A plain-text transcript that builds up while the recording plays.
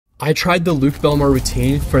I tried the Luke Belmar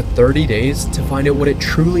routine for 30 days to find out what it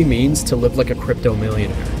truly means to live like a crypto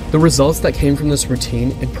millionaire. The results that came from this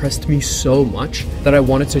routine impressed me so much that I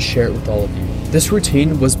wanted to share it with all of you. This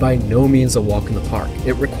routine was by no means a walk in the park.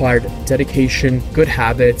 It required dedication, good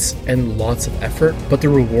habits, and lots of effort, but the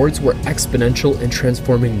rewards were exponential in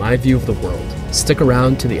transforming my view of the world. Stick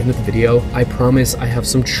around to the end of the video. I promise I have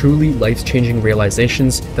some truly life-changing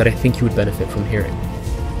realizations that I think you would benefit from hearing.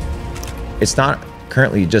 It's not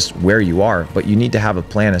currently just where you are, but you need to have a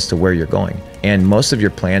plan as to where you're going. And most of your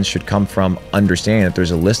plans should come from understanding that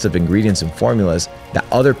there's a list of ingredients and formulas that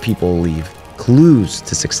other people leave, clues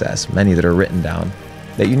to success, many that are written down,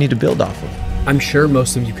 that you need to build off of. I'm sure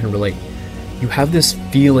most of you can relate. You have this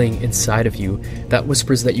feeling inside of you that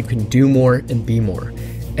whispers that you can do more and be more.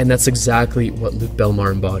 And that's exactly what Luke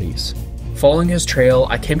Belmar embodies. Following his trail,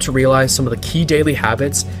 I came to realize some of the key daily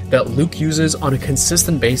habits that Luke uses on a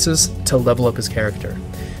consistent basis to level up his character.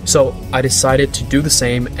 So I decided to do the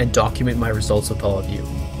same and document my results with all of you.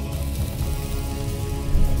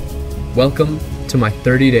 Welcome to my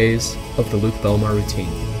 30 days of the Luke Belmar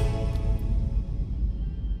routine.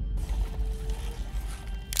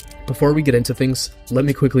 Before we get into things, let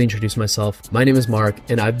me quickly introduce myself. My name is Mark,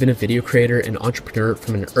 and I've been a video creator and entrepreneur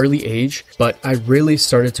from an early age, but I really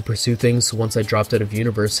started to pursue things once I dropped out of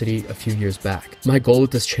university a few years back. My goal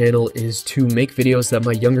with this channel is to make videos that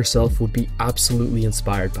my younger self would be absolutely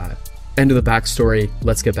inspired by. End of the backstory,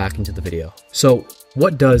 let's get back into the video. So,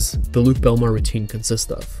 what does the Luke Belmar routine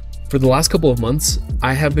consist of? For the last couple of months,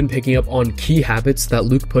 I have been picking up on key habits that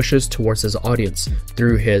Luke pushes towards his audience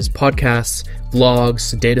through his podcasts,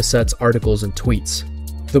 vlogs, datasets, articles, and tweets.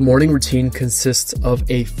 The morning routine consists of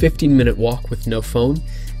a 15-minute walk with no phone,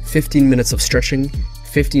 15 minutes of stretching,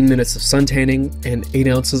 15 minutes of sun tanning, and 8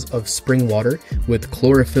 ounces of spring water with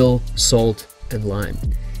chlorophyll, salt, and lime.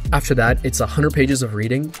 After that, it's 100 pages of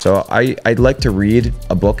reading. So I'd like to read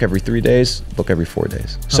a book every 3 days, a book every 4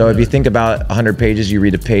 days. So if you think about 100 pages, you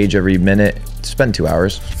read a page every minute, spend 2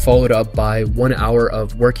 hours. Followed up by 1 hour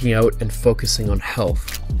of working out and focusing on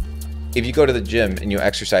health. If you go to the gym and you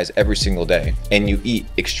exercise every single day and you eat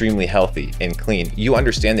extremely healthy and clean, you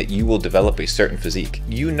understand that you will develop a certain physique.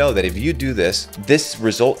 You know that if you do this, this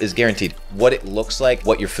result is guaranteed. What it looks like,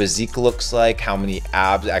 what your physique looks like, how many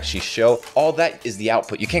abs actually show, all that is the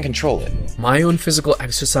output. You can't control it. My own physical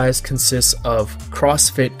exercise consists of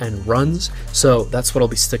CrossFit and runs, so that's what I'll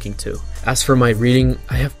be sticking to. As for my reading,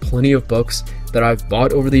 I have plenty of books that I've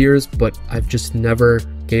bought over the years, but I've just never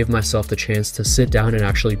gave myself the chance to sit down and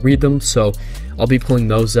actually read them, so I'll be pulling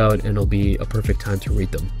those out and it'll be a perfect time to read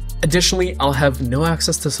them. Additionally, I'll have no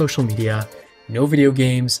access to social media, no video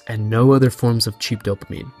games, and no other forms of cheap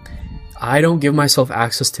dopamine. I don't give myself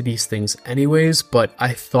access to these things anyways, but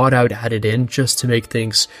I thought I would add it in just to make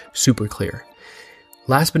things super clear.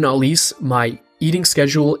 Last but not least, my eating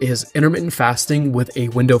schedule is intermittent fasting with a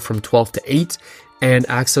window from 12 to 8 and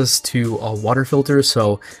access to a water filter,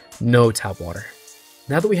 so no tap water.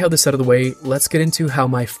 Now that we have this out of the way, let's get into how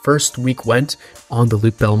my first week went on the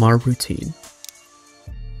Luke Belmar routine.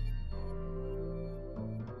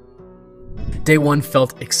 Day 1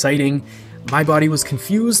 felt exciting. My body was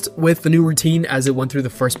confused with the new routine as it went through the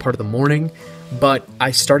first part of the morning, but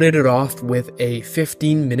I started it off with a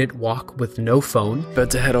 15-minute walk with no phone. About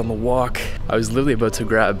to head on the walk. I was literally about to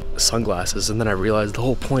grab sunglasses, and then I realized the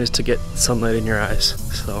whole point is to get sunlight in your eyes.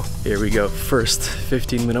 So here we go, first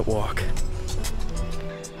 15-minute walk.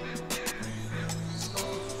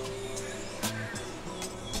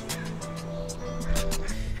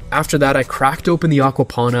 After that, I cracked open the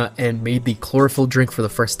aquapana and made the chlorophyll drink for the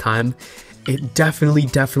first time. It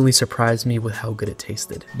definitely surprised me with how good it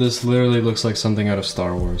tasted. This literally looks like something out of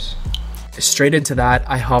Star Wars. Straight into that,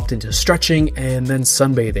 I hopped into stretching and then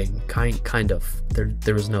sunbathing, kind of.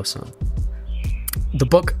 There was no sun. The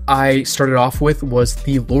book I started off with was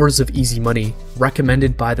The Lures of Easy Money,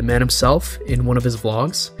 recommended by the man himself in one of his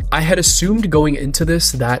vlogs. I had assumed going into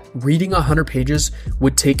this that reading 100 pages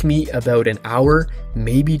would take me about an hour,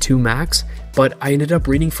 maybe 2 max, but I ended up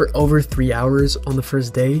reading for over 3 hours on the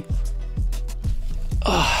first day.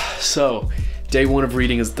 So day 1 of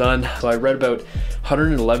reading is done. So I read about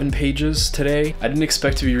 111 pages today. I didn't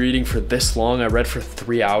expect to be reading for this long. I read for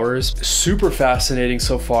 3 hours. Super fascinating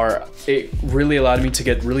so far. It really allowed me to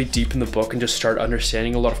get really deep in the book and just start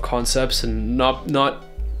understanding a lot of concepts and not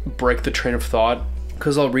break the train of thought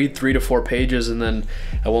because I'll read 3 to 4 pages and then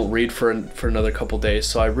I won't read for another couple days.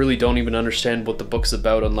 So I really don't even understand what the book's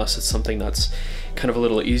about unless it's something that's kind of a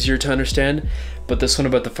little easier to understand. But this one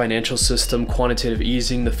about the financial system, quantitative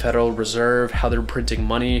easing, the Federal Reserve, how they're printing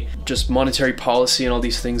money, just monetary policy and all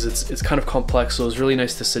these things, it's kind of complex. So it was really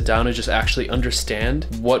nice to sit down and just actually understand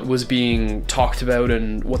what was being talked about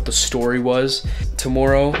and what the story was.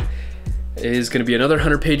 Tomorrow is going to be another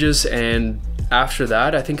 100 pages, and after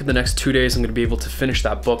that, I think in the next 2 days, I'm going to be able to finish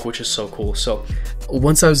that book, which is so cool. So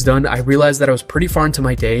once I was done, I realized that I was pretty far into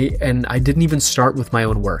my day and I didn't even start with my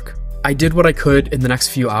own work. I did what I could in the next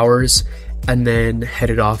few hours and then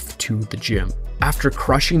headed off to the gym. After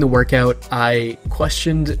crushing the workout, I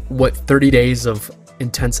questioned what 30 days of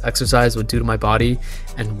intense exercise would do to my body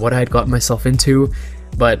and what I had gotten myself into.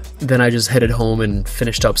 But then I just headed home and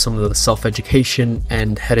finished up some of the self-education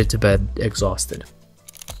and headed to bed exhausted.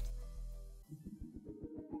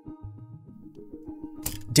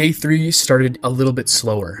 Day 3 started a little bit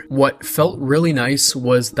slower. What felt really nice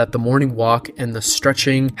was that the morning walk and the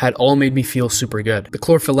stretching had all made me feel super good. The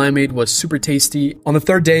chlorophyll limeade was super tasty. On the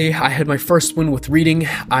 3rd day, I had my first win with reading.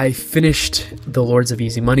 I finished The Lords of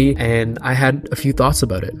Easy Money and I had a few thoughts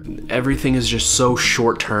about it. Everything is just so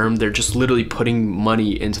short term. They're just literally putting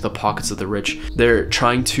money into the pockets of the rich. They're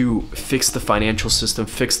trying to fix the financial system,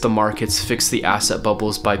 fix the markets, fix the asset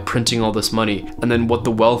bubbles by printing all this money. And then what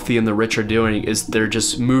the wealthy and the rich are doing is they're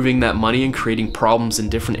just moving that money and creating problems in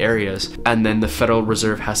different areas, and then the Federal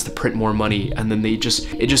Reserve has to print more money, and then it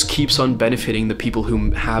just keeps on benefiting the people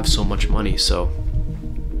who have so much money. So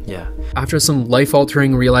yeah. After some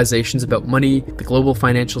life-altering realizations about money, the global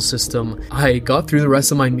financial system, I got through the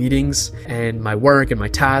rest of my meetings and my work and my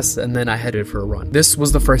tasks, and then I headed for a run. This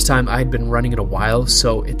was the first time I had been running in a while,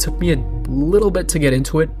 so it took me a little bit to get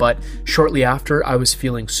into it, but shortly after, I was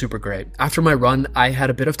feeling super great. After my run, I had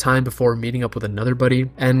a bit of time before meeting up with another buddy,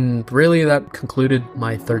 and really that concluded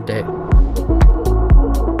my 3rd day.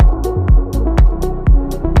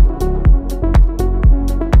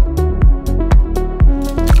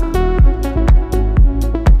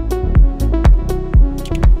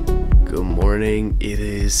 It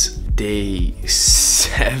is day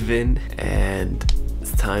 7 and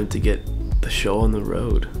it's time to get the show on the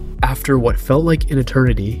road. After what felt like an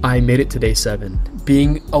eternity, I made it to day 7.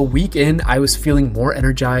 Being a week in, I was feeling more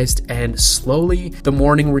energized, and slowly the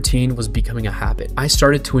morning routine was becoming a habit. I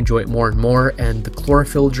started to enjoy it more and more, and the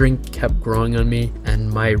chlorophyll drink kept growing on me,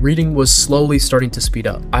 and my reading was slowly starting to speed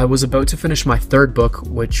up. I was about to finish my 3rd book,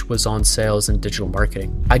 which was on sales and digital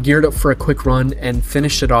marketing. I geared up for a quick run and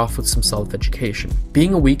finished it off with some self-education.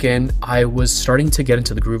 Being a week in, I was starting to get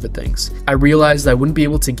into the groove of things. I realized I wouldn't be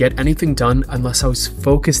able to get anything done unless I was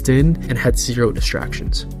focused in and had 0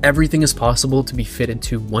 distractions. Everything is possible to be fit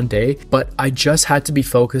into one day, but I just had to be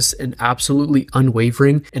focused and absolutely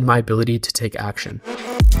unwavering in my ability to take action.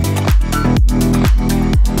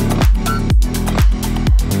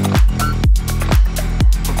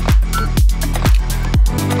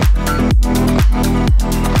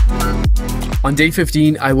 On day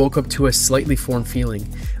 15, I woke up to a slightly foreign feeling.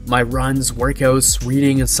 My runs, workouts,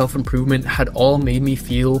 reading, and self-improvement had all made me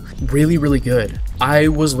feel really, really good. I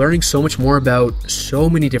was learning so much more about so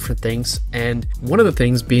many different things, and one of the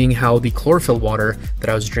things being how the chlorophyll water that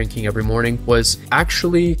I was drinking every morning was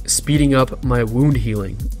actually speeding up my wound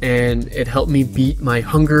healing, and it helped me beat my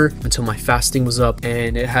hunger until my fasting was up,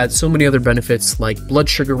 and it had so many other benefits like blood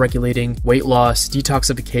sugar regulating, weight loss,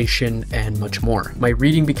 detoxification, and much more. My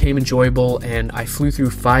reading became enjoyable, and I flew through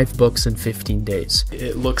 5 books in 15 days.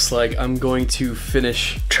 It looks like I'm going to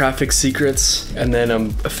finish Traffic Secrets and then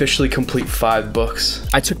officially complete 5 books.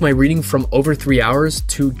 I took my reading from over 3 hours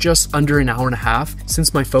to just under an hour and a half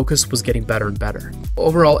since my focus was getting better and better.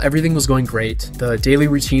 Overall, everything was going great. The daily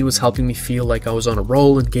routine was helping me feel like I was on a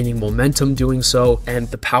roll and gaining momentum doing so, and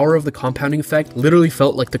the power of the compounding effect literally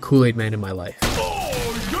felt like the Kool-Aid man in my life.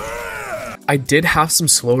 I did have some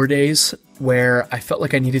slower days where I felt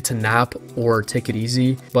like I needed to nap or take it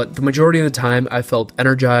easy, but the majority of the time I felt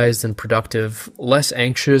energized and productive, less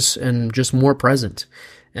anxious, and just more present.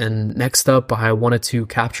 And next up, I wanted to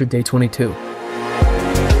capture day 22.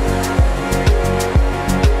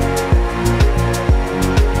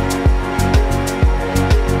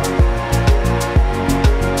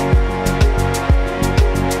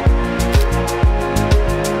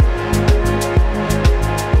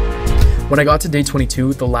 When I got to day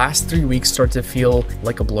 22, the last 3 weeks started to feel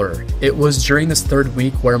like a blur. It was during this 3rd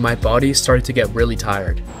week where my body started to get really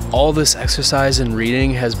tired. All this exercise and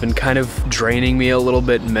reading has been kind of draining me a little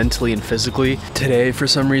bit mentally and physically. Today, for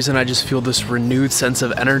some reason, I just feel this renewed sense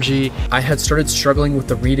of energy. I had started struggling with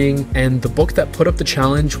the reading, and the book that put up the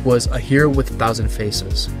challenge was A Hero with 1,000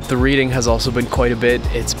 Faces. The reading has also been quite a bit.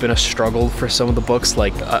 It's been a struggle for some of the books,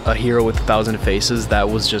 like A Hero with 1,000 Faces. That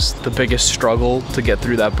was just the biggest struggle to get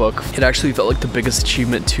through that book. It actually felt like the biggest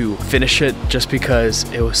achievement to finish it, just because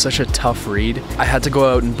it was such a tough read. I had to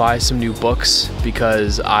go out and buy some new books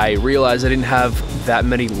because I realized I didn't have that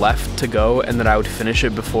many left to go and that I would finish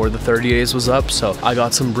it before the 30 days was up. So I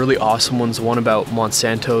got some really awesome ones, one about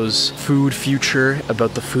Monsanto's food future,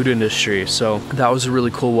 about the food industry. So that was a really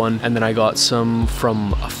cool one. And then I got some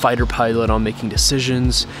from a fighter pilot on making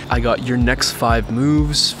decisions. I got Your Next 5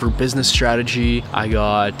 Moves for business strategy. I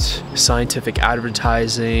got scientific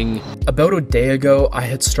advertising. About a day ago, I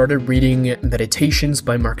had started reading Meditations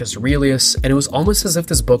by Marcus Aurelius, and it was almost as if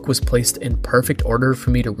this book was placed in perfect order for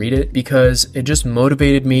me to read it, because it just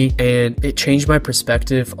motivated me and it changed my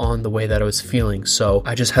perspective on the way that I was feeling. So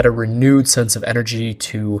I just had a renewed sense of energy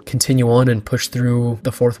to continue on and push through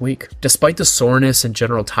the 4th week. Despite the soreness and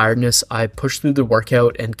general tiredness, I pushed through the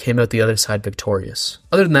workout and came out the other side victorious.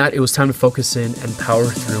 Other than that, it was time to focus in and power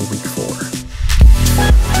through week 4.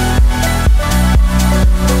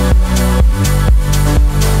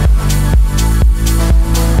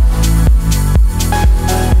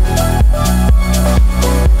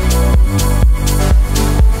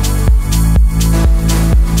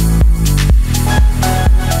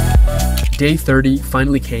 Day 30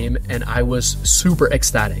 finally came and I was super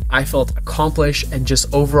ecstatic. I felt accomplished and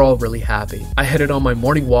just overall really happy. I headed on my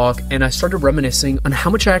morning walk and I started reminiscing on how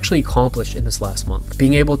much I actually accomplished in this last month.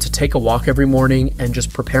 Being able to take a walk every morning and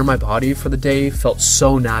just prepare my body for the day felt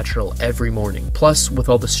so natural every morning. Plus, with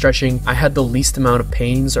all the stretching, I had the least amount of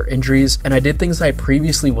pains or injuries, and I did things I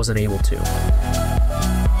previously wasn't able to.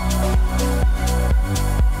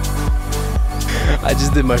 I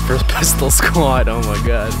just did my first pistol squat, oh my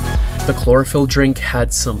god. The chlorophyll drink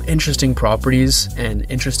had some interesting properties and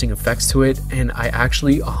interesting effects to it, and I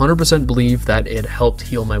actually 100% believe that it helped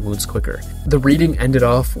heal my wounds quicker. The reading ended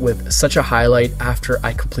off with such a highlight after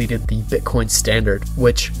I completed the Bitcoin Standard,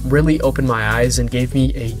 which really opened my eyes and gave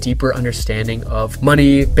me a deeper understanding of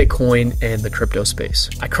money, Bitcoin, and the crypto space.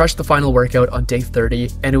 I crushed the final workout on day 30,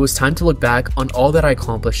 and it was time to look back on all that I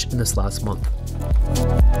accomplished in this last month.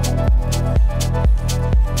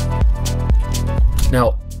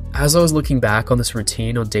 Now, as I was looking back on this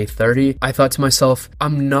routine on day 30, I thought to myself,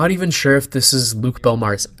 I'm not even sure if this is Luke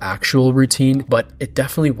Belmar's actual routine, but it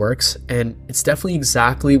definitely works, and it's definitely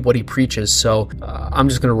exactly what he preaches, so I'm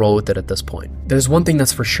just gonna roll with it at this point. There's one thing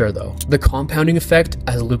that's for sure though. The compounding effect,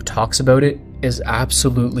 as Luke talks about it, is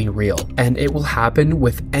absolutely real, and it will happen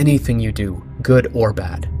with anything you do, good or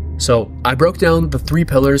bad. So I broke down the 3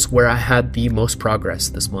 pillars where I had the most progress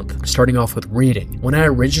this month, starting off with reading. When I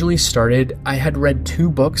originally started, I had read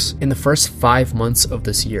 2 books in the first 5 months of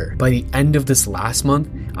this year. By the end of this last month,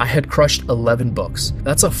 I had crushed 11 books.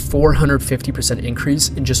 That's a 450% increase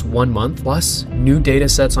in just 1 month, plus new data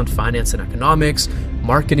sets on finance and economics,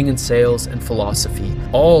 marketing and sales, and philosophy,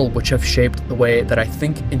 all which have shaped the way that I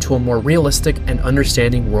think into a more realistic and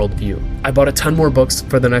understanding worldview. I bought a ton more books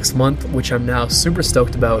for the next month, which I'm now super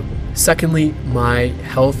stoked about. Secondly, my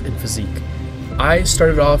health and physique. I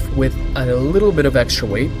started off with a little bit of extra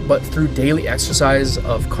weight, but through daily exercise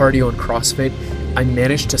of cardio and CrossFit, I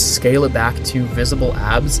managed to scale it back to visible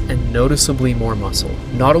abs and noticeably more muscle.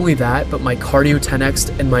 Not only that, but my cardio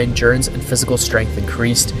 10x'd and my endurance and physical strength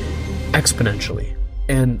increased exponentially.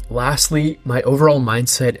 And lastly, my overall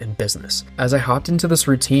mindset and business. As I hopped into this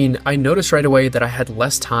routine, I noticed right away that I had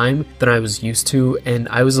less time than I was used to, and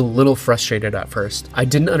I was a little frustrated at first. I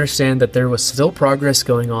didn't understand that there was still progress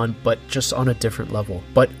going on, but just on a different level.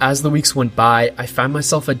 But as the weeks went by, I found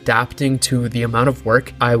myself adapting to the amount of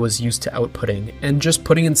work I was used to outputting, and just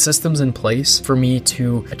putting in systems in place for me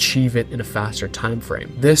to achieve it in a faster time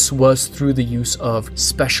frame. This was through the use of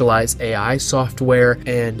specialized AI software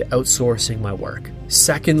and outsourcing my work.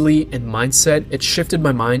 Secondly, in mindset, it shifted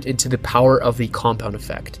my mind into the power of the compound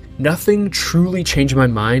effect. Nothing truly changed my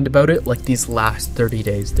mind about it like these last 30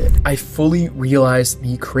 days did. I fully realized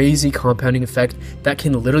the crazy compounding effect that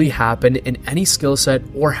can literally happen in any skill set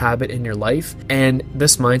or habit in your life, and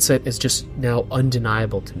this mindset is just now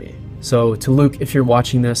undeniable to me. So to Luke, if you're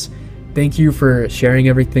watching this, thank you for sharing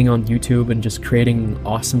everything on YouTube and just creating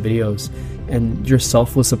awesome videos, and your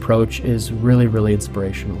selfless approach is really, really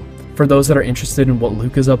inspirational. For those that are interested in what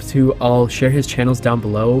Luke is up to, I'll share his channels down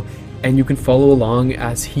below, and you can follow along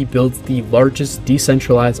as he builds the largest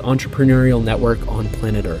decentralized entrepreneurial network on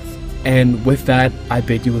planet Earth. And with that, I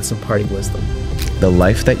bid you with some parting wisdom. the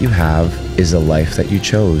life that you have is the life that you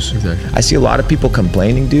chose. Exactly. I see a lot of people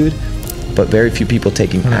complaining, dude, but very few people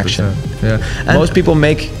taking 100%. action. Yeah. Most people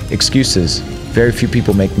make excuses. Very few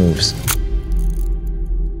people make moves.